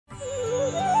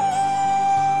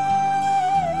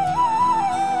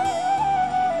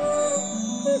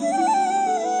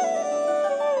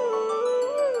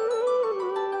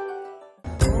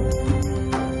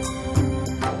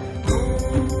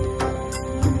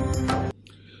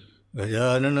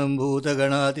गजाननं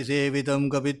भूतगणातिसेवितं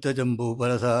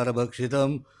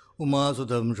कपित्थजम्बूफलसारभक्षितम्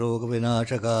उमासुतं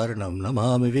शोकविनाशकारणं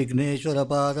नमामि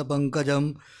विघ्नेश्वरपादपङ्कजम्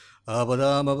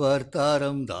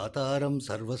आपदामपर्तारं दातारं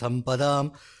सर्वसम्पदां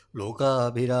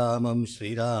लोकाभिरामं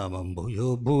श्रीरामं भूयो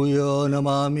भूयो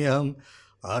नमाम्यहम्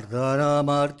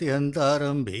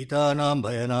आर्तानामार्तिहन्तारं भीतानां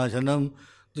भयनाशनं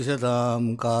द्विषतां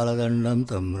कालदण्डं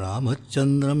तं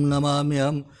रामचन्द्रं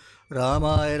नमाम्यहम्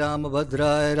रामाय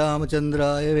रामभद्राय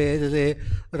रामचन्द्राय वेदसे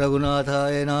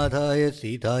रघुनाथाय नाथाय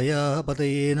सीताय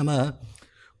पतये नमः।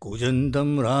 कूजन्तं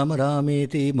राम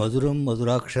रामेति मधुरं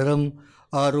मधुराक्षरम्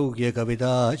आरुह्य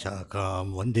कविता शाखां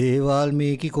वन्दे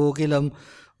वाल्मीकिकोकिलं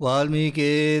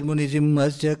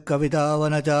वाल्मीकिमुनिसिंहस्य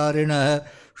कवितावनचारिणः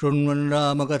शृण्वन्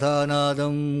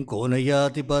रामकथानादं को न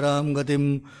याति परां गतिं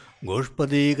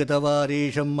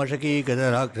गोष्पदीगतवारीशं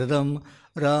मशकीगतराक्षसं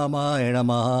रामायण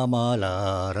महामाला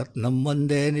रत्नं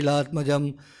वन्दे नीलात्मजम्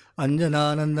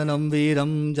अंजनानन्दनं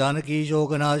वीरं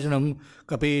जानकीशोकनाशनं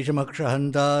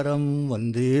कपीशमक्षहन्तारं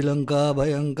वन्दे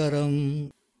लङ्काभयङ्करम्.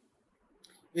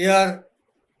 We are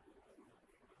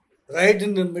right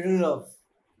in the middle of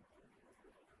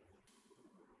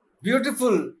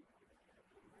beautiful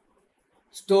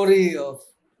story of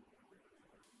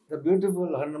the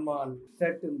beautiful Hanuman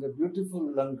set in the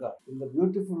beautiful Lanka, in the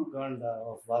beautiful Kandam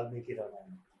of Valmiki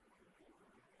Ramayana.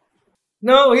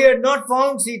 Now he had not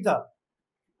found Sita.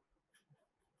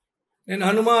 And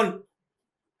Hanuman,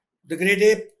 the great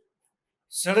ape,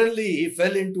 suddenly he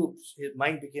fell into, his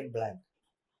mind became blank.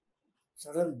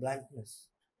 Sudden blankness.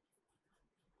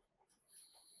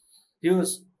 He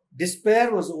was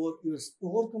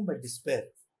overcome by despair.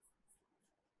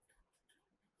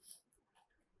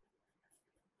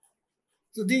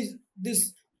 So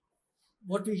this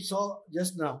what we saw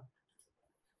just now.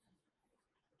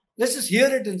 Let's just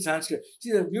hear it in Sanskrit.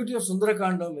 See, the beauty of Sundara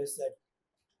Kandam is that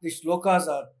the shlokas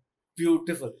are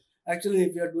beautiful. Actually,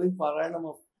 if you are doing Parayanam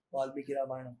of Valmiki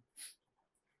Ramayana,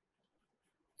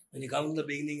 when you come in the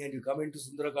beginning and you come into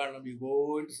Sundara Kandam, you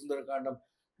go into Sundara Kandam,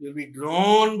 you'll be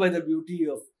drawn by the beauty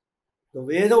of the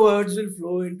way the words will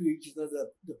flow into each other,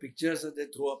 the pictures that they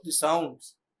throw up, the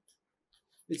sounds.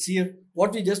 Let's see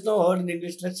what we just now heard in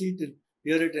English. Let's see it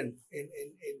hear it in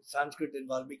Sanskrit in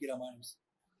Valmiki Ramayana,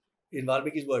 in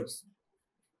Valmiki's words.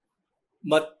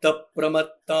 Matta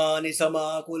pramattani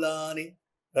samakulani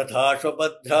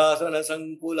rathashvabhadrasana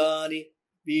sankulani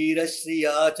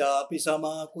veerashriya chapi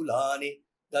samakulani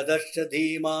dadasya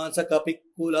dhimansa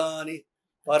kapikkulani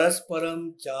parasparam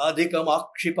chadhikam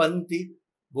akshipanti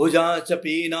bhujancha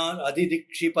peenan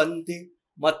adhidikshipanti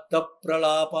matta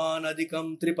pralapan adhikam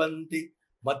tripanti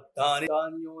mattani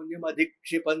kanyonyam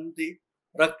adhikshipanti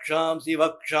rakshamsi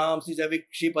vakshamsi cha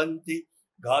vikshipanti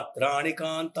gatrani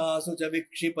kantasu cha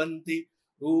vikshipanti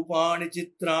रूपाणि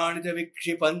चित्राणि च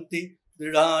विक्षिपन्ति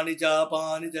दृढानि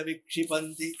चापानि च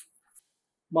विक्षिपन्ति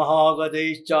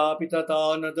महागदैश्चापि तथा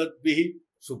नदद्भिः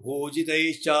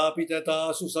सुभोजितैश्चापि तथा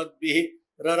सुसद्भिः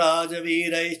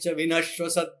रराजवीरैश्च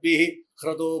विनश्वसद्भिः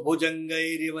ह्रदो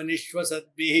भुजङ्गैरिव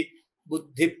निश्वसद्भिः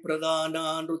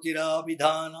बुद्धिप्रदानान्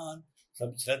रुचिराभिधानान्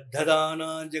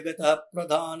संश्रद्धदानान् जगतः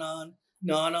प्रधानान्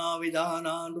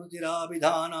नानाविधानान्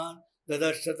रुचिराभिधानान्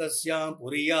ददर्श तस्यां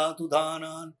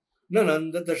पुरीयातुधानान्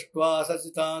ननन्द दृष्ट्वा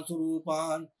ससितान्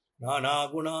सुरूपान्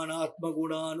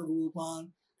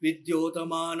नानागुणानात्मगुणानुरूपान्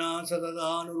विद्योतमानान्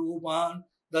सततानुरूपान्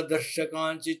ददर्श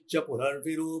काञ्चिच्च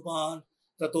पुनर्विरूपान्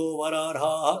ततो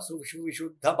वरार्हाः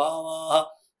सुविशुद्धभावाः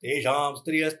तेषां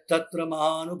स्त्रियस्तत्र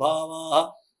महानुभावाः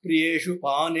प्रियेषु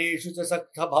पानेषु च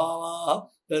सक्थभावाः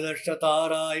ददर्श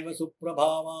तारा इव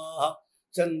सुप्रभावाः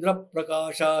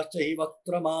चन्द्रप्रकाशाश्च हि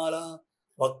वक्त्रमाला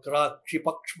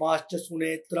वक्राक्षिपक्ष्माश्च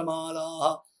सुनेत्रमालाः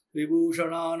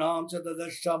विभूषणानां च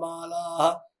ददर्शमालाः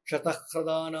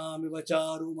शतह्रदानामिव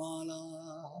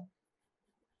चारुमालाः.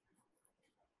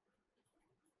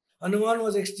 Hanuman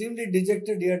was extremely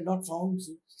dejected. He had not found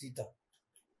Sita.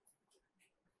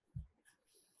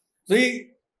 So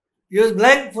he was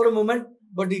blank for a moment,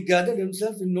 but he gathered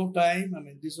himself in no time.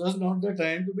 This was not the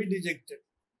time to be dejected.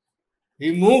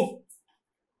 He moved,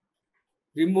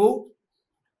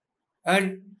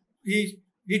 and he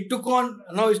took on,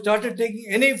 now he started taking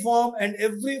any form and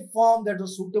every form that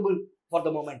was suitable for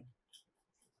the moment.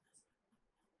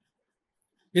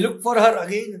 He looked for her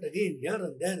again and again, here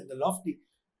and there in the lofty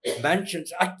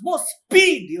mansions. At most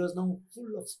speed, he was now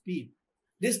full of speed.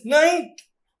 This night,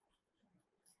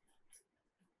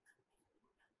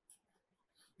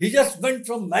 he just went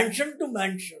from mansion to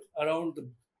mansion around the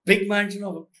big mansion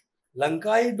of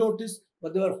Lanka, he noticed,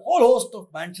 but there were a whole host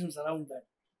of mansions around that.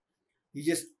 He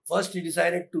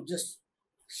decided to just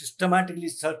systematically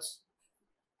search.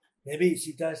 Maybe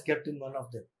Sita is kept in one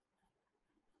of them.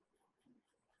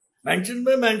 Mansion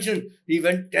by mansion. He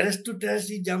went terrace to terrace,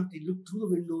 he jumped, he looked through the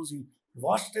windows, he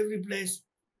watched every place.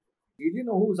 He didn't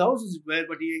know whose houses it were,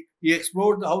 but he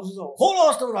explored the houses of a whole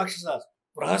host of Rakshasas.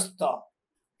 Prahasta,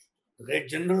 the great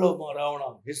general of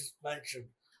Ravana, his mansion.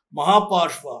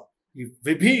 Mahaparshva,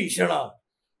 Vibhishana,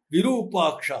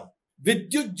 Virupaksha,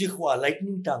 Vidyujjihva,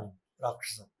 lightning tongue,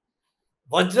 Rakshasa.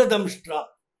 Vajradamshtra,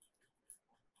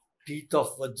 teeth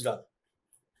of Vajra.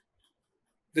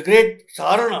 The great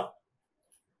Sarana,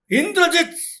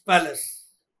 Indrajit's palace,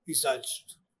 he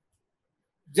searched.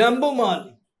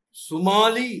 Jambumali,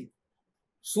 Sumali,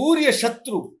 Surya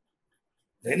Shatru,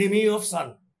 the enemy of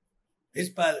sun, his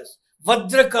palace.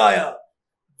 Vajrakaya,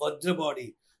 Vajra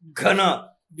body.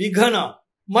 Ghana, Vighana,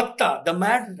 Matta, the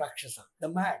mad Rakshasa, the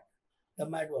mad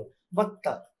one.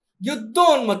 Matta,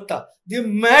 Yuddhon Matta, the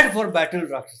mad for battle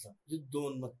Rakshasa,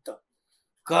 Yuddhon Matta.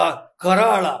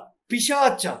 Karala,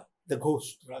 Pishacha, the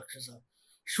ghost Rakshasa.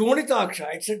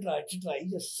 Shonitaksha, etc., etc. He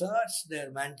just searched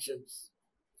their mansions.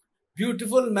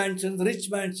 Beautiful mansions, rich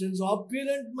mansions,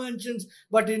 opulent mansions,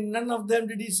 but in none of them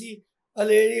did he see a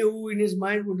lady who in his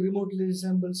mind would remotely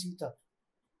resemble Sita.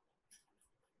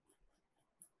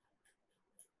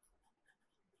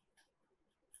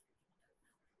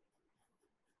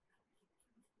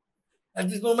 At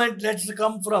this moment, let's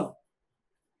come from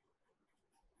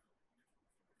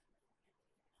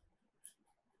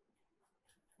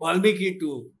Valmiki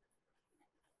to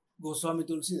Goswami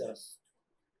Tulsidas.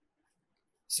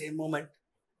 Same moment.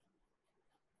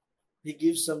 He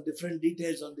gives some different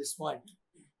details on this point.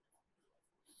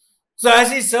 So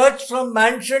as he searched from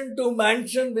mansion to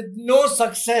mansion with no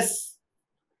success,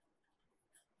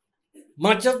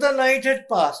 much of the night had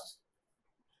passed.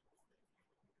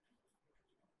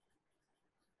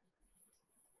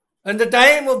 And the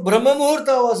time of Brahma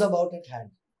Muhurta was about at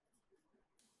hand.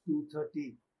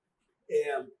 2:30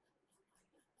 a.m.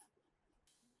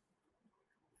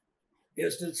 He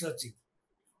was still searching,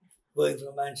 going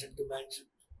from mansion to mansion.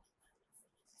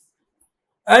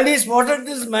 And he spotted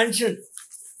this mansion,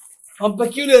 a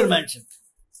peculiar mansion.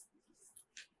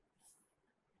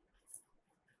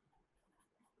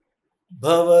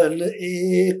 Bhavan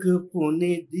ek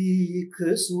puni dikh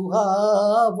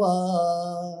suhava.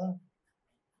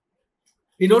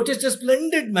 He noticed a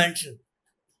splendid mansion.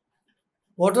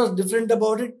 What was different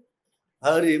about it?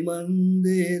 Hari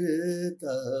mandir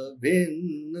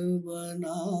tabhin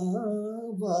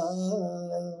banava.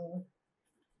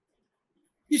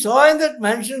 He saw in that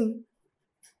mansion,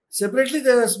 separately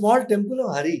there was a small temple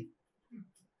of Hari.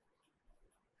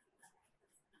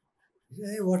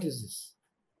 Hey, what is this?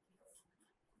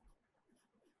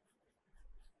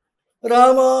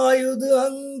 Rama yudh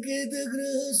ankit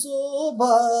grih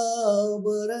sobha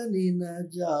barani na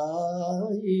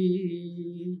jai.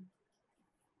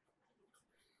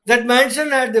 That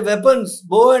mansion had the weapons,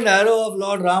 bow and arrow of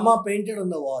Lord Rama painted on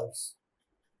the walls.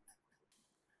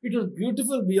 It was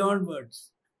beautiful beyond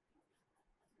words.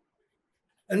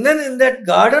 And then in that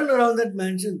garden around that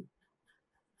mansion,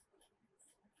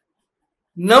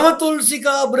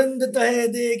 Navatulsika brind tahe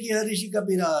dekhi harishika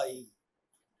pirai.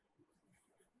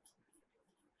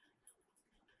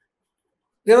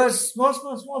 There were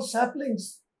small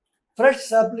saplings, fresh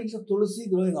saplings of tulsi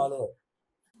growing all over.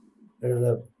 There is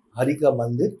the Harika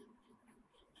Mandir.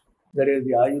 There is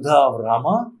the Ayudha of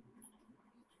Rama.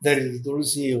 There is the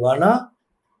Tulsi Vana.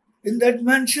 In that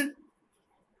mansion,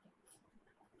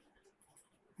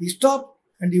 he stopped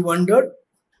and he wondered.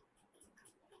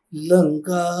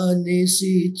 Lanka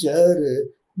nisichar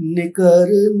nikar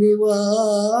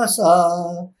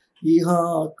nivasa.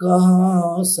 यहाँ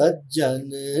कहाँ सज्जन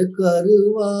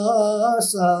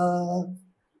करवासा.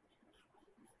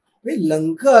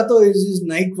 Lanka तो is his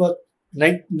night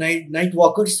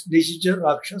walkers, Nishchar,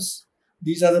 Rakshas.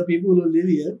 These are the people who live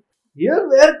here. Here,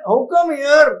 where? How come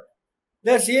here?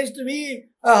 There seems to be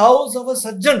a house of a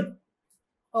sajjan,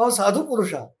 of a sadhu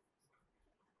purusha.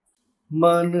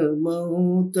 Man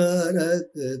mahu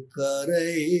tarak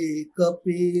karai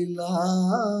kapilaga.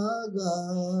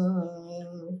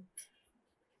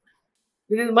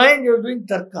 In his mind, he was doing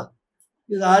tarka.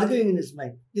 He was arguing in his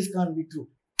mind. This can't be true.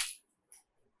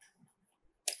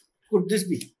 Could this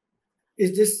be?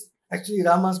 Is this actually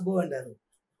Rama's bow and arrow?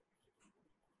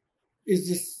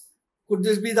 Could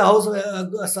this be the house of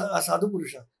a sadhu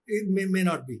purusha? It may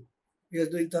not be. He was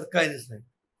doing tarka in his mind.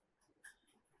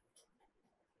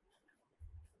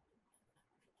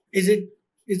 Is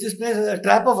this place a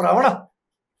trap of Ravana?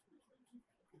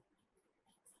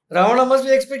 Ravana must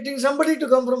be expecting somebody to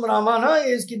come from Rama. Na?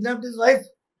 He has kidnapped his wife.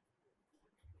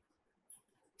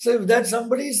 So if that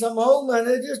somebody somehow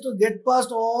manages to get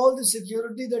past all the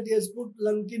security that he has put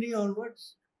Lankini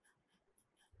onwards,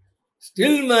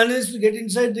 still managed to get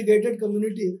inside the gated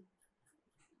community.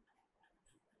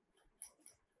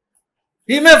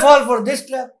 He may fall for this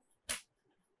trap.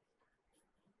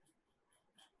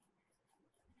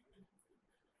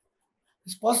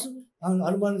 It's possible.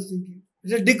 Hanuman is thinking.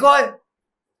 It's a decoy.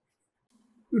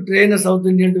 You train a South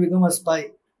Indian to become a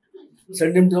spy.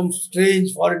 Send him to some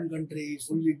strange foreign country. He's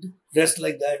fully dressed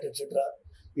like that, etc.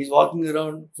 He's walking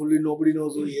around fully, nobody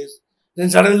knows who he is. Then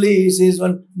suddenly he sees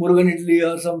one Murugan Idli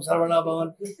or some Sarvana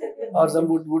Bhavan or some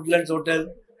Woodlands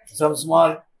hotel, some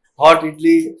small hot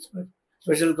idli,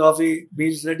 special coffee,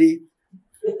 meals ready.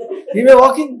 He may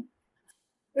walk in.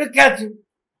 They'll catch him.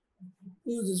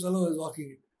 Who is this fellow who is walking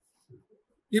in?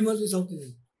 He must be South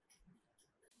Indian.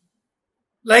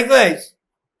 Likewise,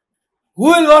 who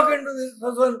will walk into this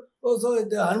first one? Oh, so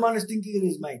the Hanuman is thinking in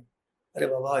his mind, Arey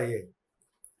Baba,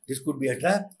 this could be a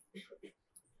trap,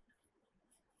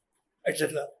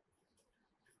 etc.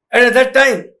 And at that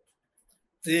time,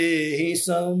 Tehi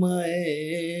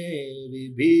samay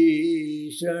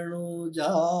Vibhishana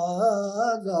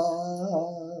jaga.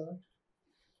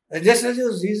 And just as he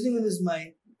was reasoning in his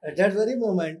mind, at that very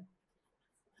moment,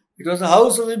 it was the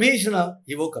house of Vibhishana.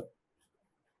 He woke up.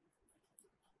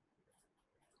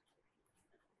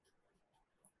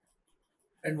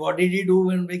 And what did he do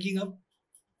when waking up?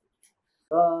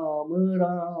 Ram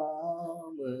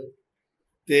Ram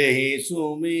Tehi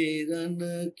Sumiran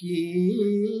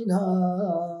Kina.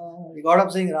 He got up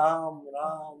saying Ram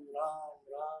Ram Ram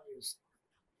Ram.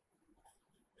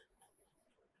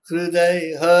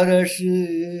 Hriday Harash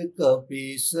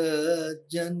Kapi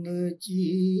Sajjan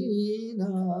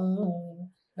China.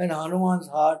 And Hanuman's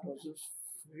heart was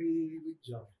filled with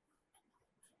joy.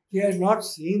 He had not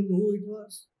seen who it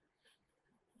was.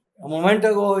 A moment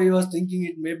ago, he was thinking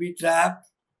it may be trap.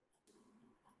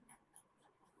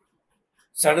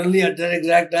 Suddenly, at that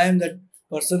exact time, that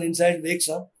person inside wakes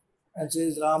up and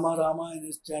says, Rama, Rama, and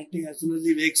is chanting as soon as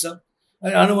he wakes up.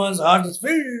 And Hanuman's heart is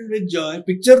filled with joy.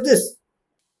 Picture this.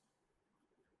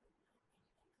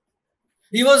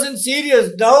 He was in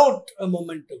serious doubt a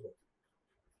moment ago.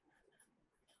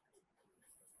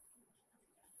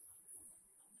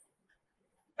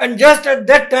 And just at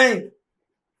that time,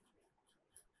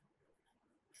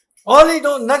 all he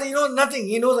knows nothing.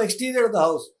 He knows the exterior of the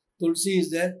house. Tulsi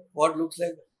is there. What looks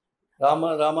like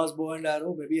Rama's bow and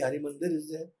arrow. Maybe Hari Mandir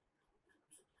is there.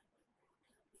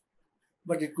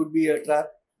 But it could be a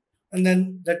trap. And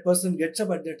then that person gets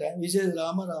up at that time. He says,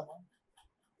 Rama, Rama.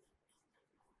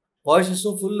 Voice is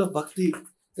so full of bhakti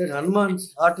that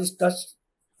Hanuman's heart is touched.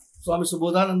 Swami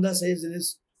Subodhananda says in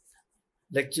his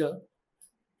lecture,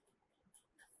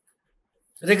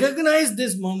 recognize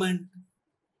this moment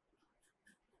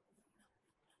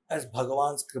as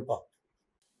Bhagavan's kripa.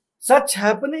 Such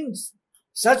happenings,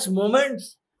 such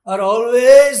moments are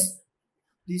always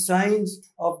the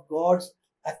signs of God's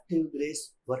active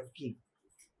grace working.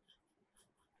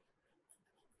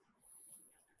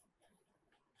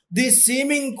 These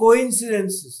seeming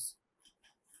coincidences,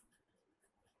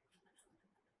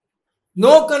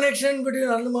 no connection between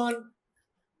Hanuman,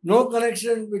 no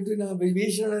connection between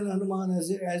Vibhishana and Hanuman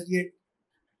as yet.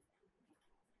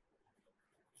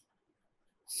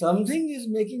 Something is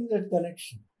making that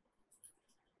connection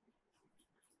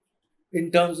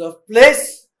in terms of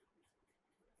place,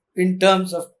 in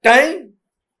terms of time.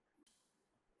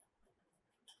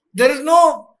 There is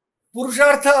no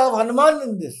Purushartha of Hanuman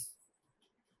in this.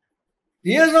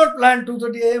 He has not planned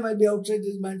 2:30 a.m. I'll be outside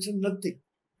this mansion, nothing.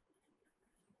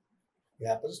 He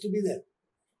happens to be there.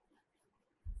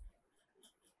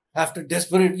 After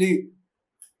desperately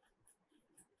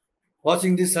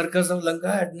watching this circus of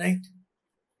Lanka at night,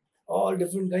 all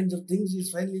different kinds of things, he's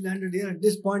finally landed here at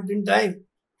this point in time.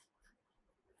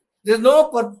 There's no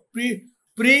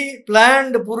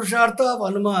pre-planned Purushartha of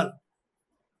Hanuman.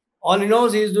 All he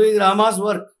knows, he is doing Rama's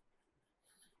work.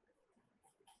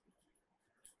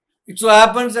 It so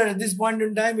happens that at this point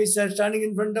in time, he's standing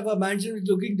in front of a mansion which is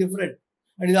looking different.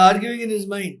 And he's arguing in his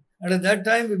mind. And at that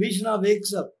time, Vibhishana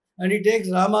wakes up and he takes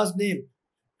Rama's name.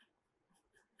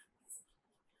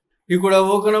 He could have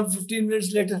woken up 15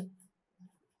 minutes later.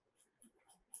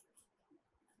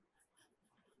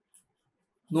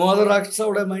 No other Rakshasa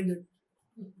would have minded.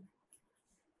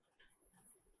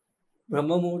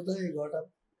 Brahma Muhurta, he got up.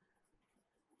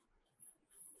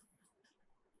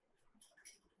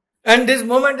 And this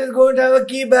moment is going to have a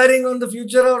key bearing on the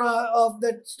future of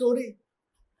that story.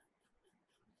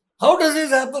 How does this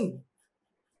happen?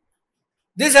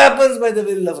 This happens by the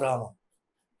will of Rama.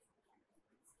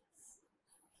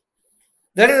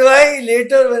 That is why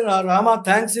later when Rama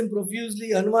thanks him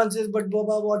profusely, Hanuman says, but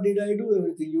Baba, what did I do?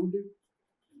 Everything you did.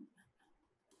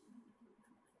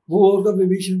 Who woke up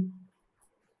Vibhishana?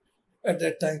 at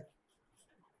that time.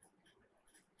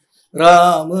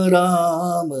 Ram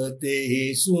Ram ते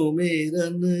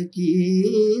सुमिरन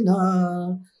कीना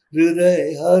हृदय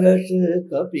हर्ष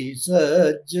कपि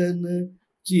सज्जन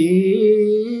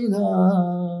चीना.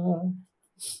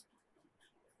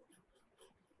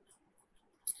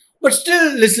 But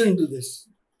still listen to this.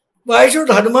 Why should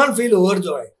Hanuman feel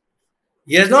overjoyed?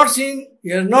 He has not seen,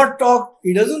 he has not talked,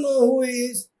 he doesn't know who he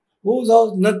is, whose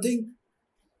house, nothing.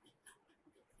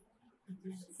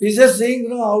 He's just seeing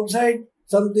from outside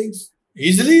some things.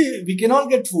 Easily we cannot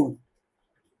get food.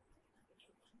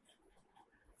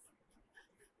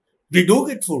 We do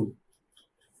get food.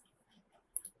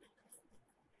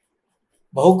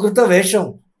 Bahukrita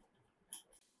Vesham.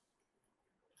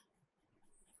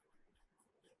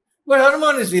 But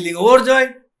Hanuman is feeling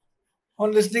overjoyed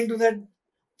on listening to that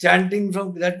chanting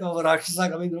from that of a Rakshasa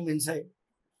coming from inside.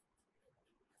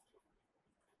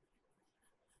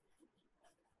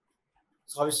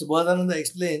 Swami Subhadananda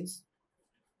explains,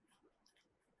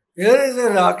 here is a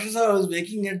Rakshasa who is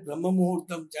waking at Brahma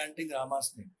Muhurtam chanting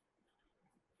Rama's name.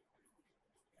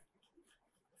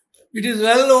 It is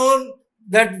well known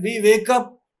that we wake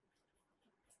up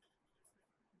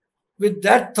with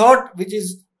that thought which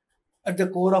is at the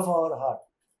core of our heart.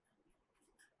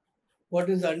 What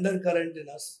is the undercurrent in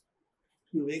us?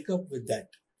 We wake up with that.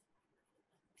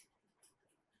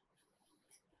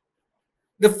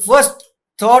 The first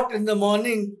thought in the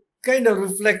morning kind of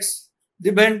reflects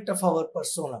the bent of our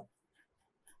persona.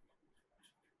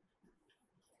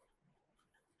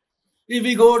 If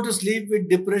we go to sleep with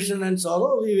depression and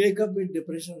sorrow, we wake up with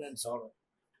depression and sorrow.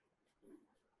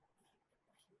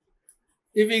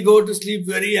 If we go to sleep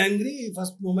very angry,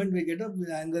 first moment we get up,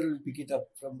 the anger will pick it up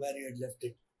from where you had left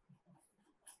it.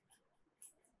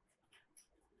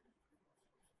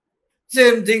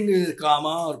 Same thing with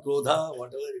Kama or Krodha,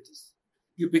 whatever it is.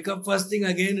 You pick up first thing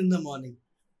again in the morning.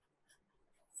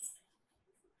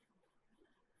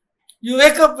 You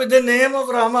wake up with the name of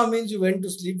Rama means you went to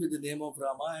sleep with the name of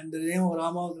Rama, and the name of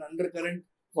Rama was an undercurrent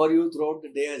for you throughout the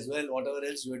day as well, whatever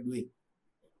else you were doing.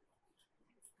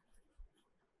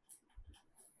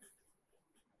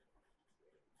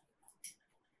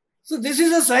 So this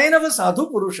is a sign of a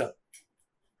sadhu purusha.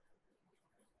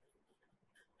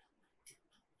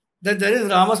 That there is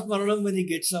Ramasmaranam when he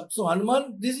gets up. So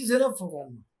Hanuman, this is enough for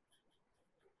Hanuman.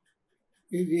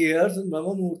 If he hears in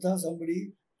Brahma Muhurta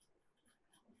somebody,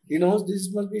 he knows this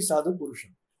must be sadhu purusha.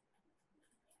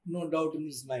 No doubt in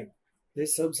his mind.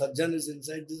 There's some sajjan is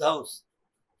inside this house.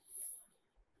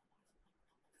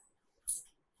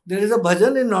 There is a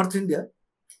bhajan in North India,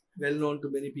 well known to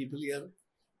many people here.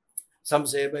 Some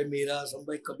say by Meera, some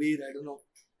by Kabir, I don't know.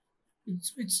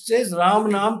 It says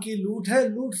Ram naam ki loot hai,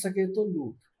 loot sake to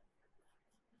loot.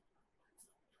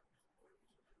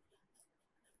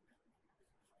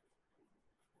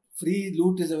 Free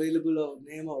loot is available of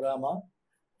name of Rama.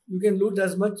 You can loot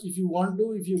as much if you want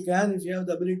to, if you can, if you have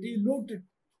the ability, loot it.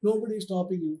 Nobody is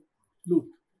stopping you. Loot.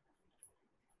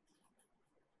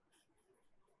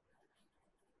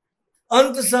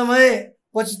 अंत समय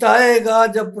पछताएगा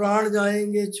जब प्राण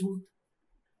जाएंगे छूट.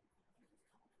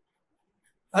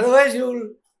 Otherwise, you will,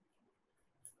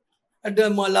 at the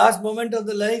last moment of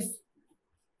the life,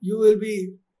 you will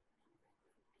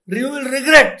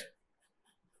regret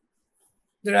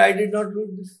that I did not do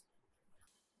this.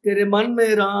 तेरे मन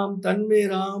में राम, तन में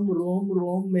राम, रोम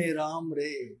रोम में राम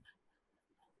रे.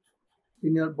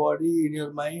 In your body, in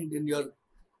your mind, in your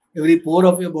every pore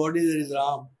of your body, there is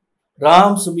Ram.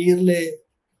 Ram Sumeer ले,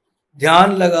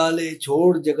 ध्यान लगा ले,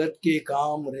 छोड़ जगत के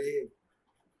काम रे.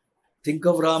 Think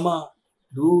of Rama,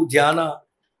 do dhyana,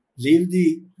 leave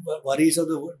the worries of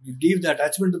the world, leave the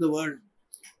attachment to the world.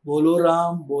 Bolo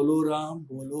Ram, Bolo Ram,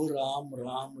 Bolo Ram,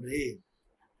 Ram Re.